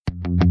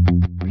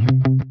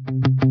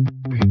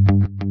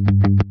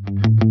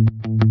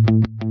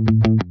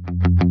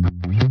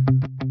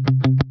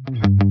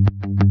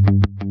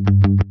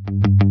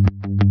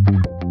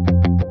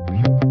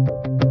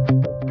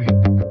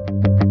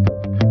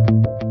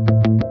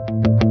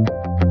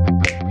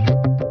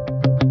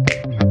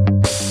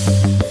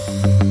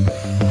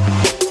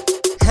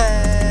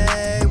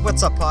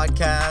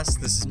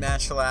This is Matt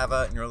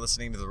Shalava, and you're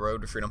listening to the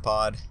Road to Freedom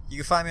Pod. You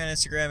can find me on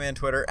Instagram and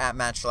Twitter at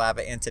Matt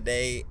Shalava, and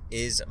today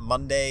is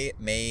Monday,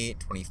 May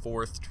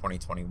 24th,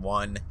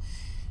 2021,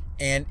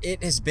 and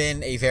it has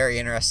been a very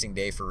interesting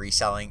day for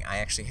reselling. I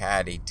actually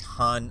had a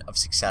ton of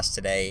success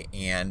today,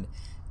 and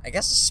I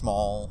guess a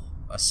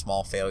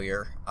small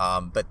failure,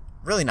 but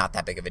really not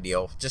that big of a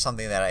deal. Just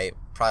something that I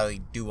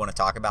probably do want to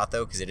talk about,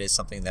 though, because it is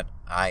something that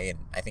I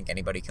think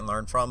anybody can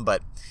learn from,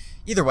 but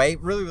either way,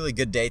 really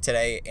good day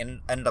today,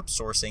 and ended up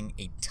sourcing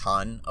a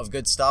ton of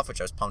good stuff, which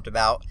I was pumped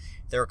about.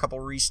 There were a couple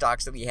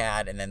restocks that we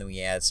had, and then we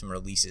had some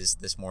releases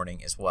this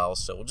morning as well.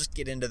 So we'll just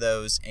get into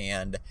those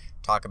and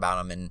talk about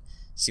them and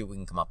see what we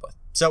can come up with.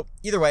 So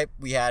either way,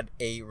 we had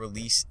a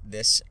release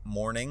this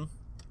morning.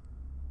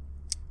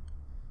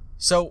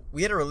 So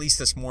we had a release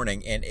this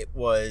morning, and it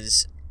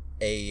was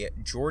a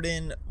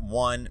Jordan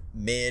 1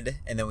 mid,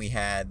 and then we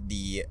had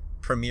the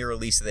premier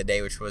release of the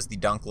day, which was the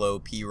Dunk Low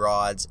P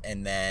Rods,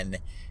 and then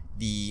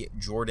the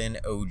Jordan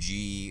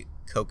OG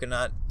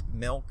coconut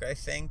milk, I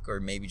think, or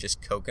maybe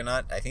just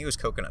coconut. I think it was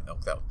coconut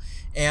milk though.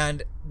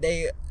 And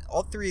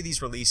all three of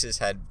these releases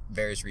had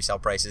various resale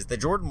prices. The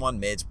Jordan 1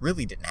 mids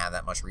really didn't have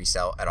that much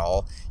resale at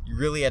all. You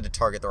really had to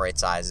target the right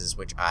sizes,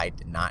 which I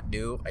did not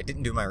do. I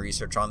didn't do my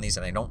research on these,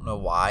 and I don't know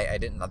why I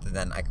didn't, other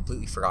than I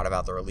completely forgot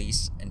about the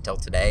release until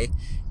today.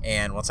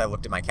 And once I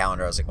looked at my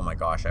calendar, I was like, oh my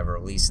gosh, I have a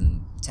release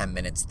in 10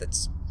 minutes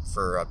that's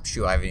for a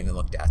shoe I haven't even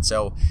looked at.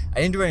 So I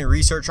didn't do any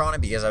research on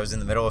it because I was in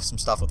the middle of some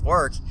stuff with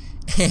work,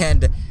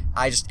 and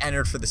I just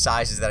entered for the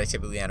sizes that I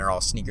typically enter all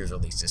sneakers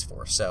releases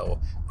for. So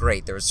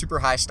great. There was super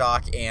high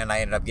stock, and I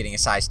ended up getting a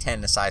size 10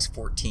 and a size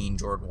 14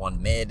 Jordan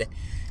 1 mid.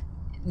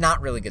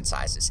 Not really good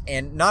sizes.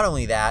 And not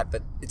only that,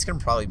 but it's going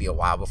to probably be a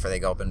while before they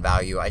go up in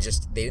value.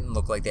 They didn't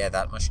look like they had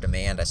that much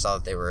demand. I saw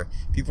that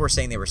people were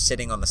saying they were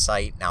sitting on the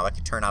site. Now that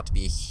could turn out to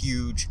be a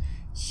huge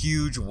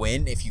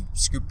win if you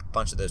scoop a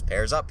bunch of those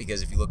pairs up,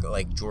 because if you look at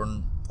like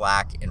Jordan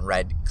black and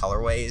red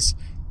colorways,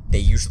 they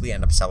usually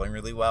end up selling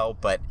really well,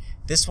 but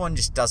this one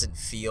just doesn't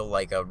feel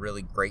like a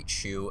really great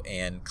shoe,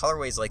 and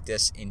colorways like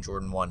this in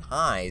Jordan 1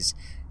 highs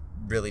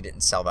really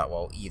didn't sell that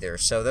well either.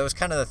 So that was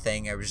kind of the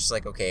thing. I was just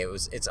like, okay,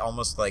 it's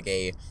almost like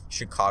a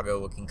Chicago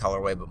looking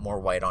colorway, but more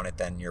white on it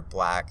than your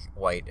black,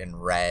 white,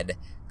 and red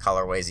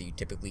colorways that you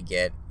typically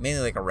get,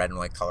 mainly like a red and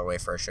white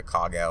colorway for a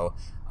Chicago,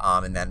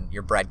 and then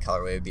your bread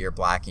colorway would be your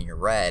black and your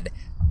red,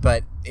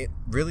 but it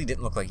really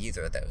didn't look like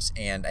either of those,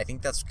 and I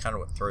think that's kind of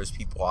what throws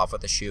people off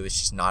with the shoe. It's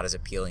just not as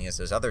appealing as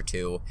those other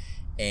two,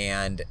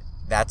 and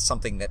that's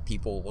something that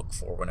people look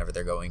for whenever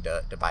they're going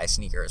to buy a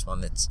sneaker, is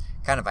one that's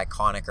kind of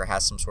iconic or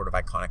has some sort of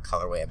iconic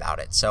colorway about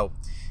it. So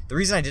the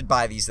reason I did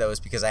buy these, though, is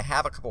because I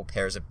have a couple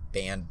pairs of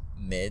band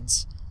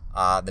mids,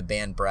 the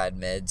band bread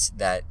mids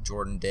that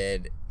Jordan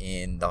did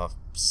in the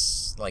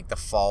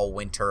fall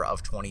winter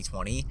of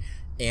 2020,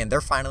 and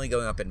they're finally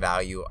going up in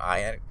value.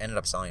 I ended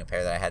up selling a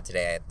pair that I had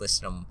today. I had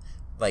listed them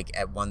like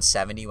at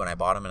 170 when I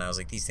bought them, and I was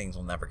like, these things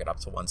will never get up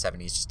to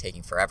 170. It's just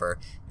taking forever.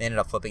 They ended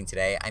up flipping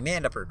today. I may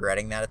end up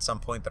regretting that at some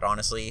point, but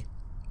honestly,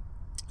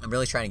 I'm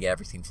really trying to get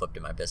everything flipped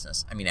in my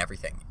business. I mean,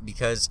 everything.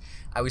 Because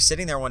I was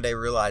sitting there one day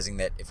realizing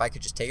that if I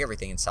could just take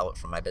everything and sell it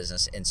from my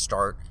business and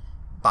start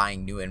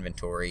buying new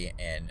inventory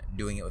and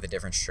doing it with a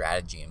different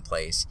strategy in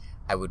place,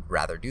 I would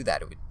rather do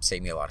that. It would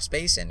save me a lot of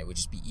space, and it would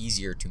just be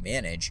easier to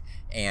manage,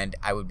 and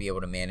I would be able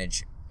to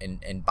manage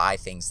and buy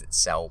things that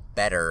sell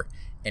better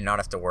and not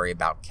have to worry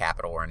about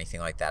capital or anything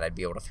like that. I'd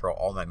be able to throw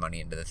all my money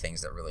into the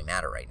things that really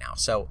matter right now.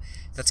 So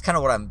that's kind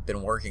of what I've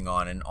been working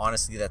on, and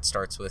honestly, that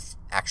starts with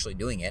actually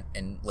doing it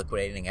and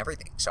liquidating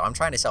everything. So I'm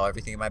trying to sell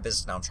everything in my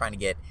business now. I'm trying to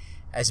get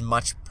as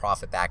much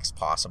profit back as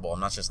possible. I'm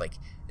not just like,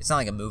 it's not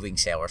like a moving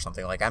sale or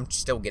something. Like, I'm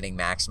still getting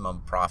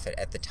maximum profit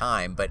at the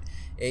time, but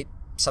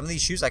some of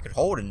these shoes I could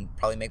hold and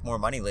probably make more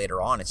money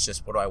later on. It's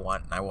just, what do I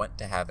want? And I want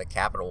to have the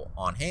capital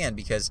on hand,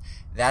 because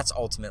that's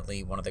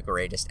ultimately one of the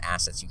greatest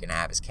assets you can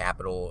have, is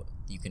capital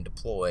you can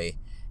deploy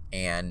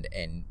and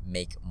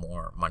make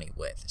more money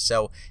with.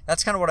 So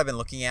that's kind of what I've been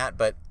looking at.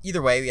 But either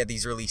way, we had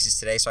these releases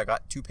today, so I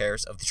got 2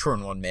 pairs of the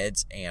Jordan 1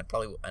 mids, and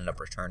probably will end up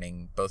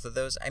returning both of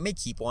those. I may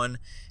keep one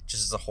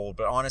just as a hold,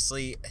 but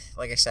honestly,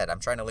 like I said,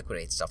 I'm trying to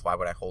liquidate stuff. Why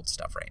would I hold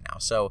stuff right now?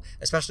 So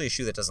especially a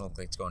shoe that doesn't look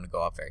like it's going to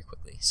go up very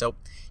quickly. So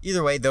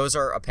either way, those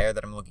are a pair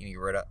that I'm looking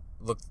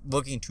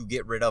to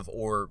get rid of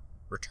or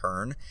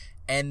return.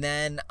 And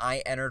then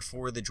I entered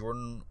for the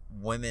Jordan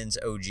Women's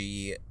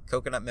OG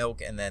coconut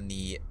milk, and then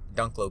the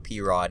Dunk Low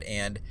P Rod.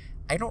 And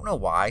I don't know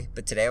why,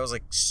 but today I was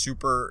like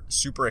super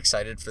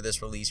excited for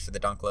this release for the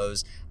Dunk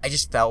Lows. I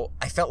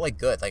felt like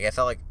good. Like, I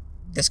felt like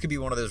this could be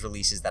one of those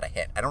releases that I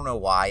hit. I don't know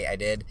why I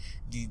did.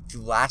 The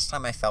last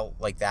time I felt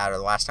like that, or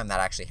the last time that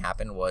actually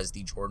happened, was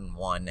the Jordan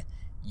 1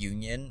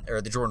 Union,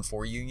 or the Jordan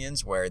 4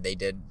 Unions, where they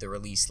did the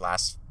release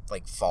last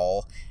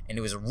fall, and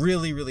it was a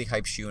really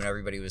hype shoe, and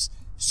everybody was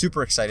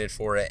super excited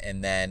for it.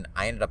 And then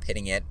I ended up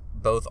hitting it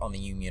both on the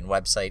Union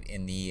website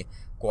in the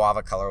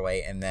guava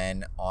colorway, and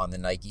then on the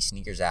Nike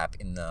sneakers app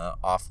in the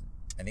off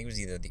I think it was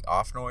either the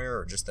Off Neuer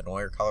or just the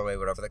Neuer colorway,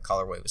 whatever the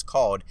colorway was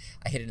called.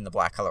 I hit it in the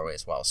black colorway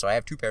as well. So I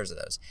have 2 pairs of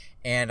those.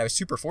 And I was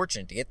super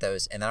fortunate to get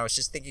those. And then I was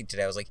just thinking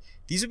today, I was like,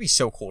 these would be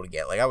so cool to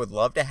get. Like, I would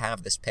love to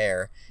have this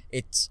pair.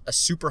 It's a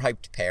super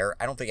hyped pair.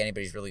 I don't think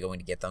anybody's really going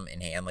to get them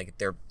in hand. Like,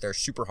 they're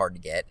super hard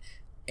to get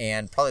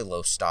and probably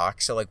low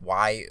stock. So, like,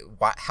 why,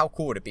 how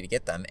cool would it be to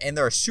get them? And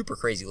they're a super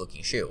crazy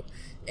looking shoe.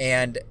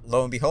 And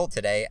lo and behold,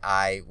 today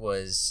I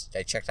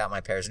checked out my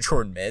pairs of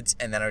Jordan mids,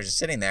 and then I was just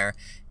sitting there,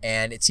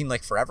 and it seemed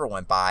like forever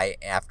went by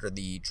after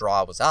the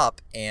draw was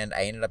up, and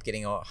I ended up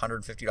getting a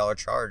 $150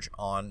 charge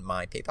on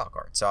my PayPal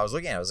card. So I was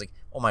looking at it, I was like,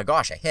 oh my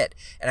gosh, I hit.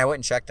 And I went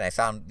and checked, and I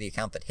found the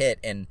account that hit,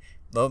 and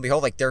lo and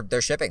behold, like,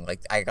 they're shipping.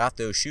 Like, I got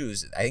those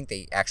shoes. I think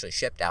they actually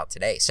shipped out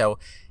today. So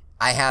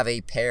I have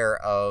a pair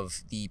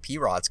of the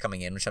P-Rods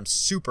coming in, which I'm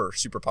super,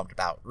 super pumped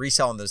about.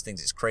 Reselling those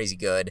things is crazy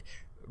good.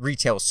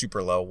 Retail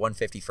super low,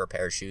 $150 for a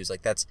pair of shoes.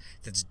 Like, that's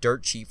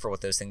dirt cheap for what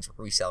those things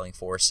were reselling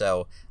for.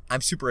 So I'm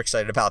super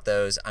excited about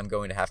those. I'm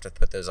going to have to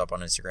put those up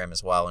on Instagram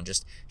as well and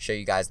just show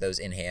you guys those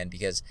in hand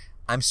because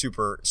I'm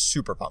super,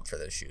 super pumped for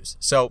those shoes.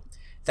 So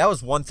that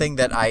was one thing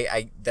that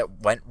that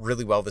went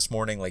really well this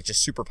morning, like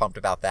just super pumped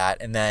about that.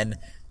 And then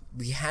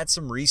we had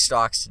some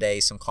restocks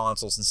today, some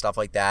consoles and stuff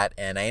like that,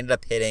 and I ended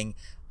up hitting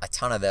a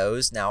ton of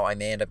those. Now I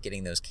may end up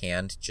getting those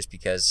canned just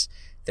because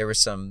there was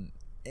some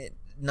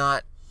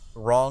not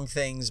wrong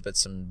things, but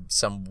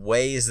some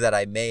ways that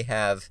I may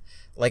have,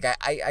 like,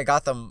 I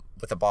got them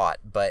with a bot,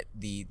 but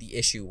the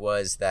issue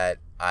was that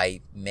I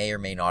may or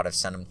may not have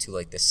sent them to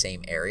like the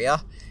same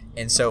area.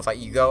 And so if I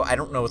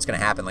don't know what's going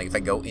to happen. Like, if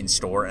I go in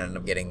store and end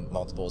up getting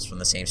multiples from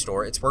the same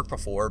store, it's worked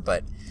before,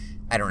 but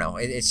I don't know.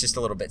 It's just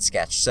a little bit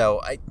sketch.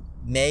 So I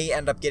may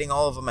end up getting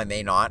all of them. I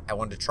may not. I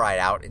wanted to try it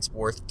out. It's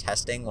worth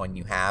testing when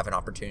you have an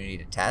opportunity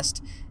to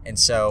test. And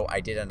so I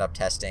did end up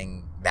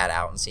testing that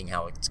out and seeing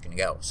how it's going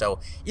to go. So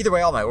either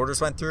way, all my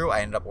orders went through.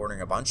 I ended up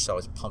ordering a bunch, so I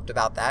was pumped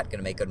about that. Going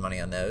to make good money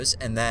on those.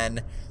 And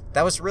then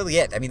that was really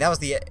it. I mean, that was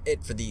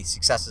it for the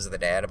successes of the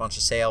day. I had a bunch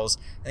of sales.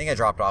 I think I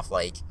dropped off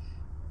like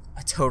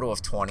a total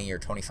of 20 or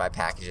 25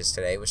 packages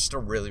today. It was just a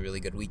really,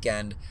 really good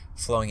weekend.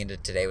 Flowing into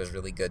today was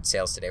really good.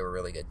 Sales today were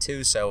really good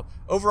too. So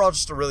overall,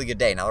 just a really good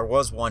day. Now, there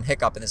was one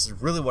hiccup, and this is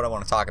really what I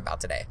want to talk about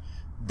today.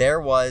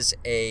 There was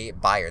a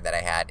buyer that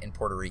I had in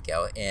Puerto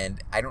Rico, and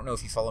I don't know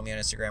if you follow me on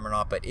Instagram or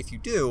not, but if you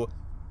do,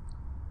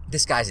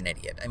 this guy's an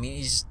idiot. I mean,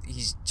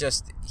 he's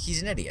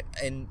an idiot.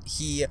 And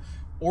he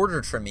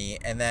ordered from me,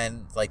 and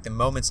then like the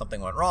moment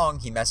something went wrong,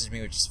 he messaged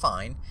me, which is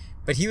fine.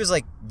 But he was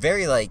like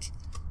very like,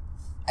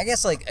 I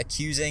guess like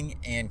accusing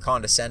and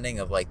condescending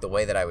of like the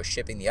way that I was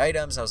shipping the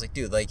items. I was like,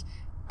 dude, like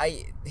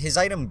his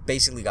item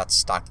basically got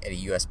stuck at a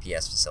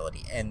USPS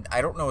facility, and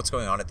I don't know what's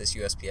going on at this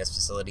USPS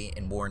facility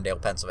in Warrendale,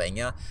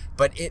 Pennsylvania,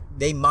 but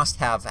they must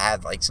have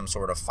had like some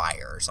sort of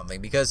fire or something,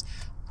 because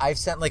I've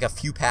sent like a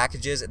few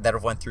packages that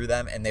have went through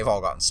them and they've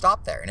all gotten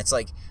stopped there. And it's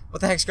like, what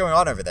the heck's going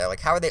on over there? Like,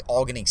 how are they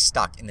all getting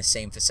stuck in the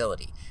same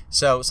facility?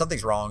 So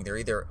something's wrong. They're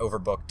either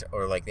overbooked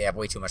or like they have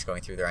way too much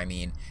going through there.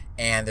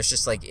 And there's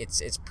just like,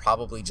 it's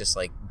probably just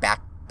like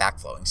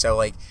backflowing. So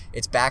like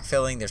it's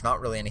backfilling. There's not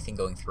really anything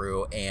going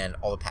through, and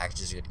all the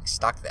packages are getting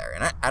stuck there.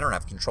 And I don't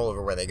have control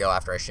over where they go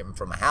after I ship them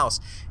from my house.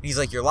 And he's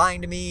like, you're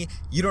lying to me.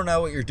 You don't know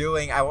what you're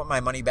doing. I want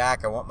my money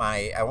back. I want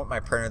my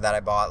printer that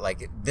I bought.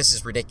 Like, this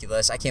is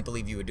ridiculous. I can't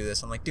believe you would do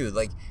this. I'm like, dude,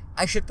 like,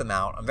 I shipped them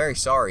out. I'm very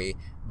sorry,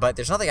 but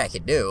there's nothing I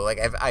could do. Like,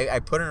 I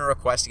put in a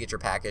request to get your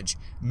package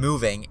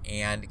moving,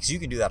 and because you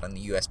can do that on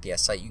the USPS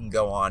site, you can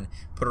go on,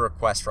 put a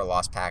request for a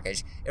lost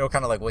package. It'll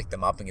kind of like wake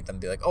them up and get them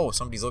to be like, oh,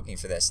 somebody's looking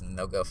for this, and then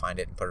they'll go find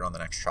it and put it on the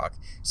next truck.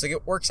 So like,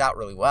 it works out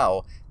really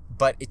well,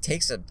 but it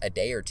takes a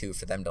day or two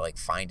for them to like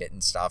find it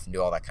and stuff and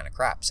do all that kind of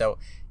crap. So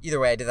either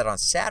way, I did that on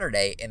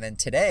Saturday, and then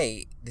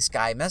today this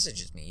guy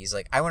messages me. He's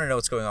like, I want to know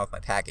what's going on with my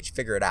package.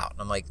 Figure it out.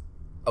 And I'm like,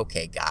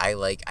 okay, guy,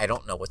 like, I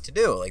don't know what to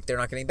do. Like, they're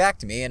not getting back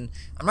to me, and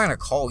I'm not going to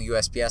call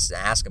USPS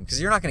and ask them, because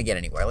you're not going to get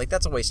anywhere. Like,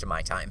 that's a waste of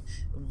my time.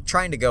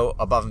 Trying to go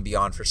above and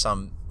beyond for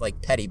some,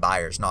 like, petty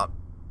buyers, not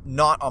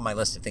on my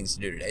list of things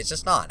to do today. It's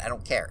just not. I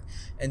don't care.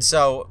 And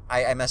so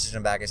I messaged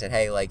him back. I said,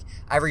 hey, like,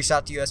 I've reached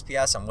out to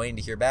USPS. I'm waiting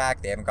to hear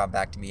back. They haven't gotten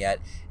back to me yet.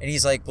 And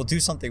he's like, well,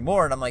 do something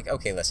more. And I'm like,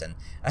 okay, listen.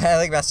 I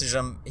like messaged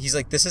him. He's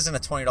like, this isn't a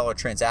 $20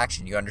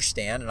 transaction. You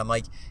understand? And I'm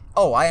like,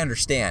 oh, I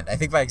understand. I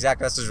think my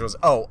exact message was,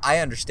 oh, I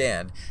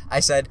understand. I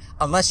said,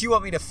 unless you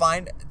want me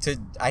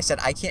I said,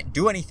 I can't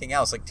do anything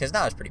else. Like, because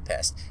now I was pretty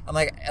pissed. I'm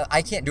like,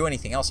 I can't do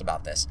anything else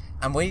about this.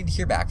 I'm waiting to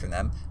hear back from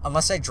them.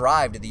 Unless I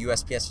drive to the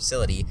USPS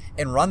facility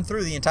and run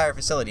through the entire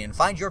facility and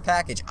find your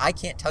package, I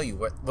can't tell you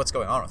what's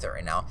going on with it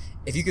right now.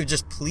 If you could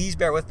just please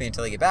bear with me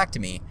until they get back to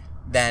me,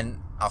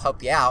 then I'll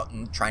help you out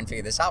and try and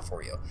figure this out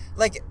for you.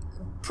 Like,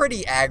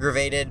 pretty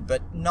aggravated,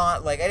 but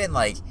not like, I didn't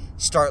like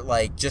start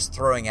like just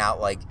throwing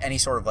out like any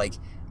sort of like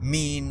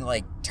mean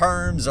like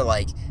terms, or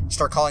like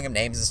start calling him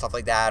names and stuff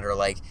like that, or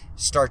like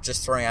start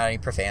just throwing out any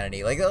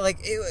profanity. Like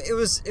it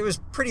was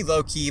pretty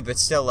low key, but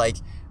still like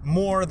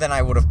more than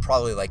I would have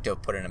probably liked to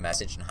have put in a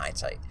message in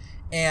hindsight.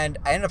 And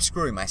I ended up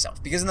screwing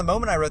myself, because in the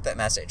moment I wrote that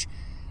message,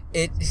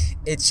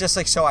 it's just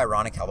like so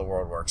ironic how the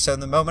world works. So in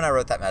the moment I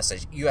wrote that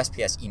message,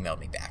 USPS emailed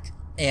me back.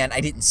 And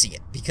I didn't see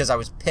it because I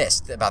was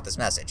pissed about this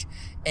message.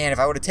 And if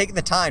I would have taken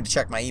the time to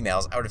check my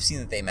emails, I would have seen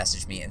that they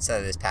messaged me and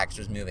said that this package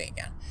was moving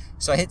again.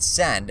 So I hit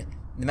send.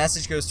 The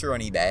message goes through on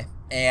eBay,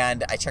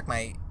 and I check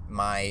my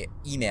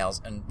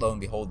emails, and lo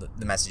and behold,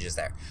 the message is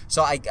there.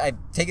 So I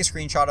take a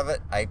screenshot of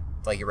it. I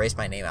erase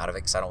my name out of it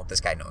because I don't want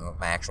this guy knowing what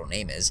my actual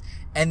name is.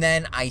 And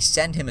then I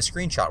send him a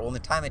screenshot. Well, in the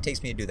time it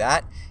takes me to do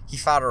that, he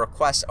filed a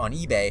request on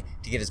eBay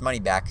to get his money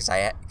back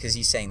because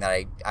he's saying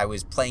that I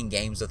was playing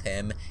games with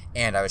him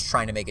and I was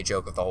trying to make a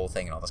joke of the whole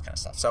thing and all this kind of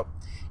stuff. So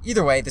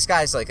either way, this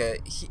guy's like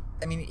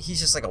he's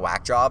just like a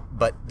whack job.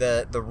 But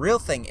the real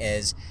thing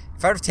is,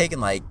 if I would have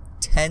taken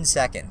 10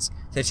 seconds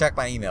to check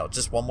my email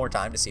just one more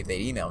time to see if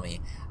they'd email me,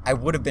 I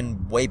would have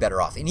been way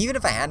better off. And even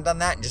if I hadn't done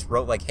that and just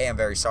wrote hey, I'm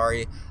very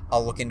sorry,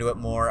 I'll look into it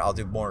more, I'll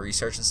do more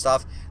research and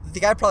stuff, the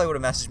guy probably would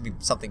have messaged me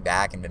something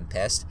back and been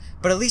pissed.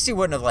 But at least he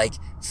wouldn't have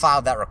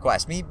filed that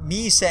request.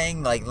 Me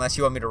saying unless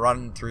you want me to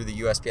run through the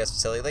USPS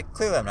facility,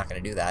 clearly I'm not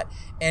going to do that.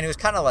 And it was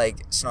kind of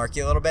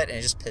snarky a little bit, and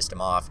it just pissed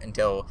him off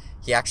until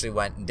he actually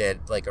went and did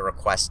a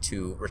request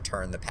to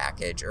return the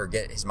package or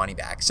get his money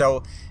back.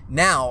 So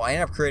now I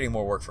end up creating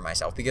more work for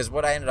myself, because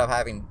what I'm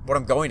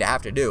going to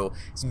have to do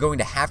is I'm going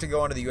to have to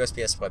go onto the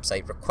USPS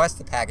website, request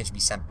the package be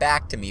sent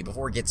back to me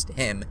before it gets to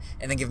him,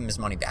 and then give him his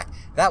money back.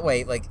 That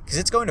way, because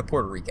it's going to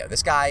Puerto Rico.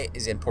 This guy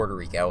is in Puerto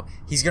Rico.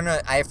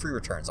 I have free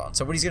returns on.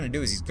 So what he's going to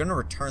do is he's going to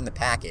return the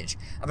package.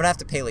 I'm going to have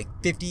to pay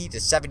 $50 to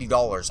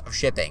 $70 of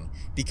shipping,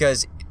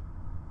 because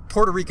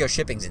Puerto Rico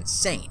shipping's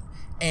insane.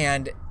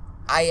 And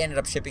I ended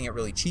up shipping it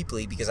really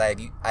cheaply because I have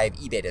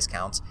eBay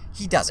discounts.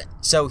 He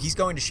doesn't. So he's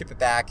going to ship it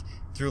back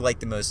through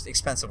the most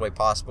expensive way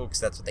possible,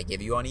 because that's what they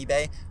give you on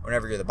eBay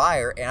whenever you're the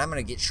buyer, and I'm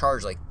going to get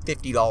charged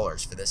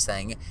 $50 for this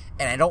thing,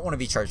 and I don't want to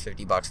be charged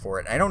 $50 for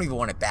it, and I don't even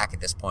want it back at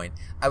this point.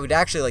 I would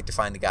actually like to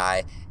find the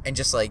guy and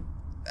just I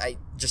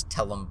just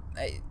tell him,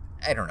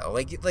 I don't know,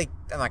 I'm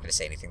not going to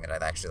say anything that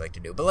I'd actually like to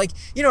do, but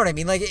you know what I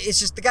mean? It's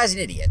just, the guy's an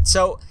idiot.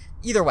 So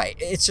either way,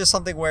 it's just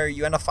something where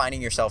you end up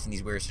finding yourself in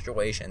these weird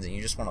situations, and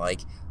you just want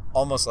to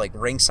almost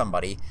ring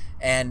somebody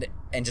and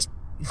just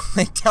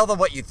tell them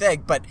what you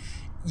think, but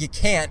you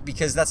can't,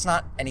 because that's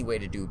not any way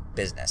to do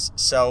business.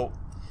 So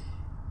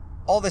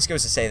all this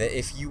goes to say that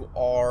if you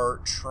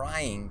are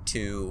trying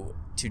to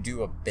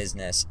do a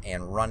business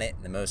and run it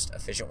in the most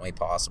efficient way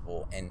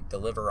possible and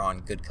deliver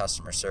on good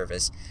customer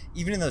service,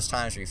 even in those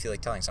times where you feel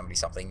like telling somebody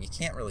something, you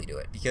can't really do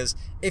it, because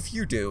if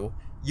you do,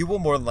 you will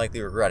more than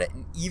likely regret it.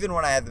 And even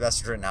when I had the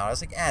message written out, I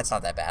was it's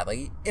not that bad.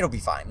 It'll be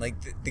fine.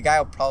 The guy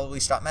will probably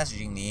stop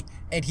messaging me,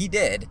 and he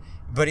did,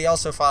 but he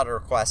also filed a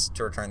request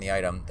to return the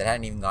item that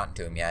hadn't even gotten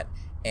to him yet.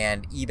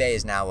 And eBay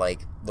is now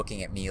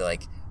looking at me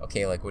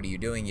okay, what are you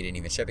doing? You didn't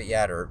even ship it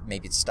yet, or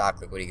maybe it's stock.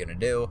 What are you going to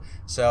do?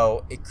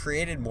 So it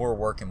created more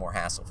work and more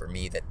hassle for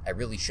me that I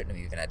really shouldn't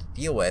have even had to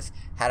deal with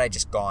had I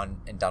just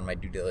gone and done my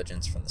due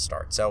diligence from the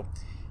start. So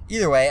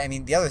either way,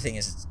 the other thing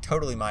is, it's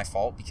totally my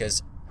fault,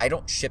 because I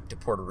don't ship to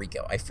Puerto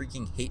Rico. I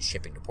freaking hate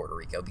shipping to Puerto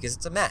Rico because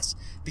it's a mess.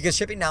 Because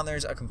shipping down there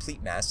is a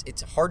complete mess.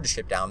 It's hard to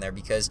ship down there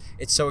because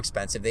it's so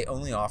expensive. They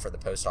only offer the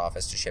post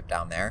office to ship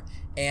down there.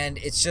 And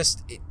it's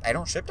just, I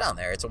don't ship down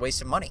there. It's a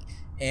waste of money.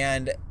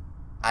 And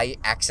I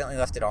accidentally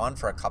left it on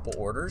for a couple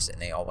orders,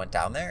 and they all went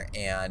down there.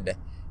 And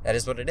that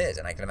is what it is.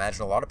 And I can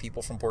imagine a lot of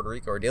people from Puerto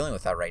Rico are dealing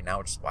with that right now,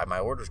 which is why my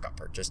orders got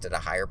purchased at a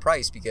higher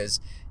price, because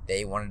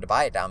they wanted to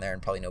buy it down there,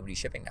 and probably nobody's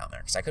shipping down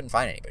there, because I couldn't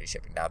find anybody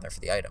shipping down there for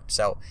the item.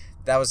 So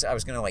I was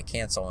going to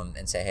cancel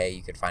and say, hey,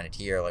 you could find it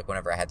here,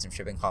 whenever I had some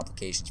shipping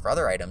complications for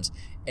other items,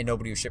 and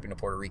nobody was shipping to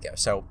Puerto Rico.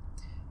 So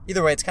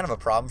either way, it's kind of a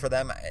problem for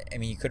them.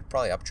 You could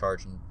probably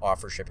upcharge and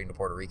offer shipping to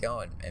Puerto Rico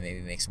and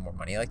maybe make some more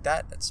money like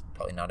that. That's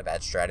probably not a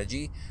bad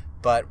strategy.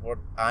 But what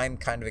I'm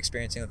kind of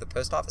experiencing with the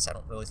post office, I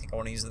don't really think I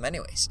want to use them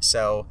anyways.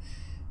 So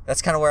that's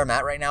kind of where I'm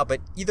at right now.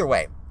 But either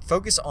way,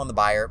 focus on the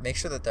buyer. Make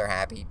sure that they're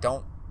happy.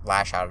 Don't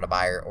lash out at a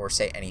buyer or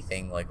say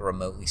anything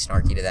remotely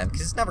snarky to them,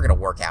 because it's never going to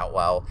work out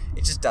well.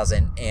 It just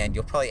doesn't. And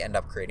you'll probably end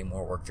up creating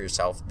more work for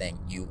yourself than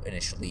you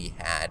initially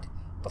had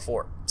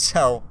before.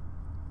 So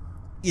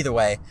either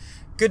way,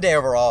 good day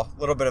overall. A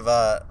little bit of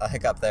a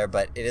hiccup there,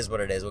 but it is what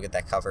it is. We'll get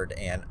that covered,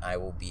 and I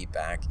will be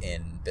back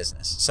in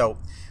business. So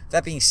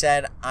that being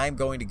said, I'm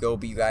going to go,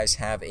 but you guys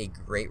have a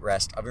great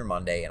rest of your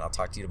Monday, and I'll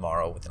talk to you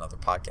tomorrow with another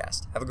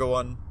podcast. Have a good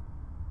one.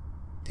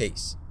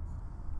 Peace.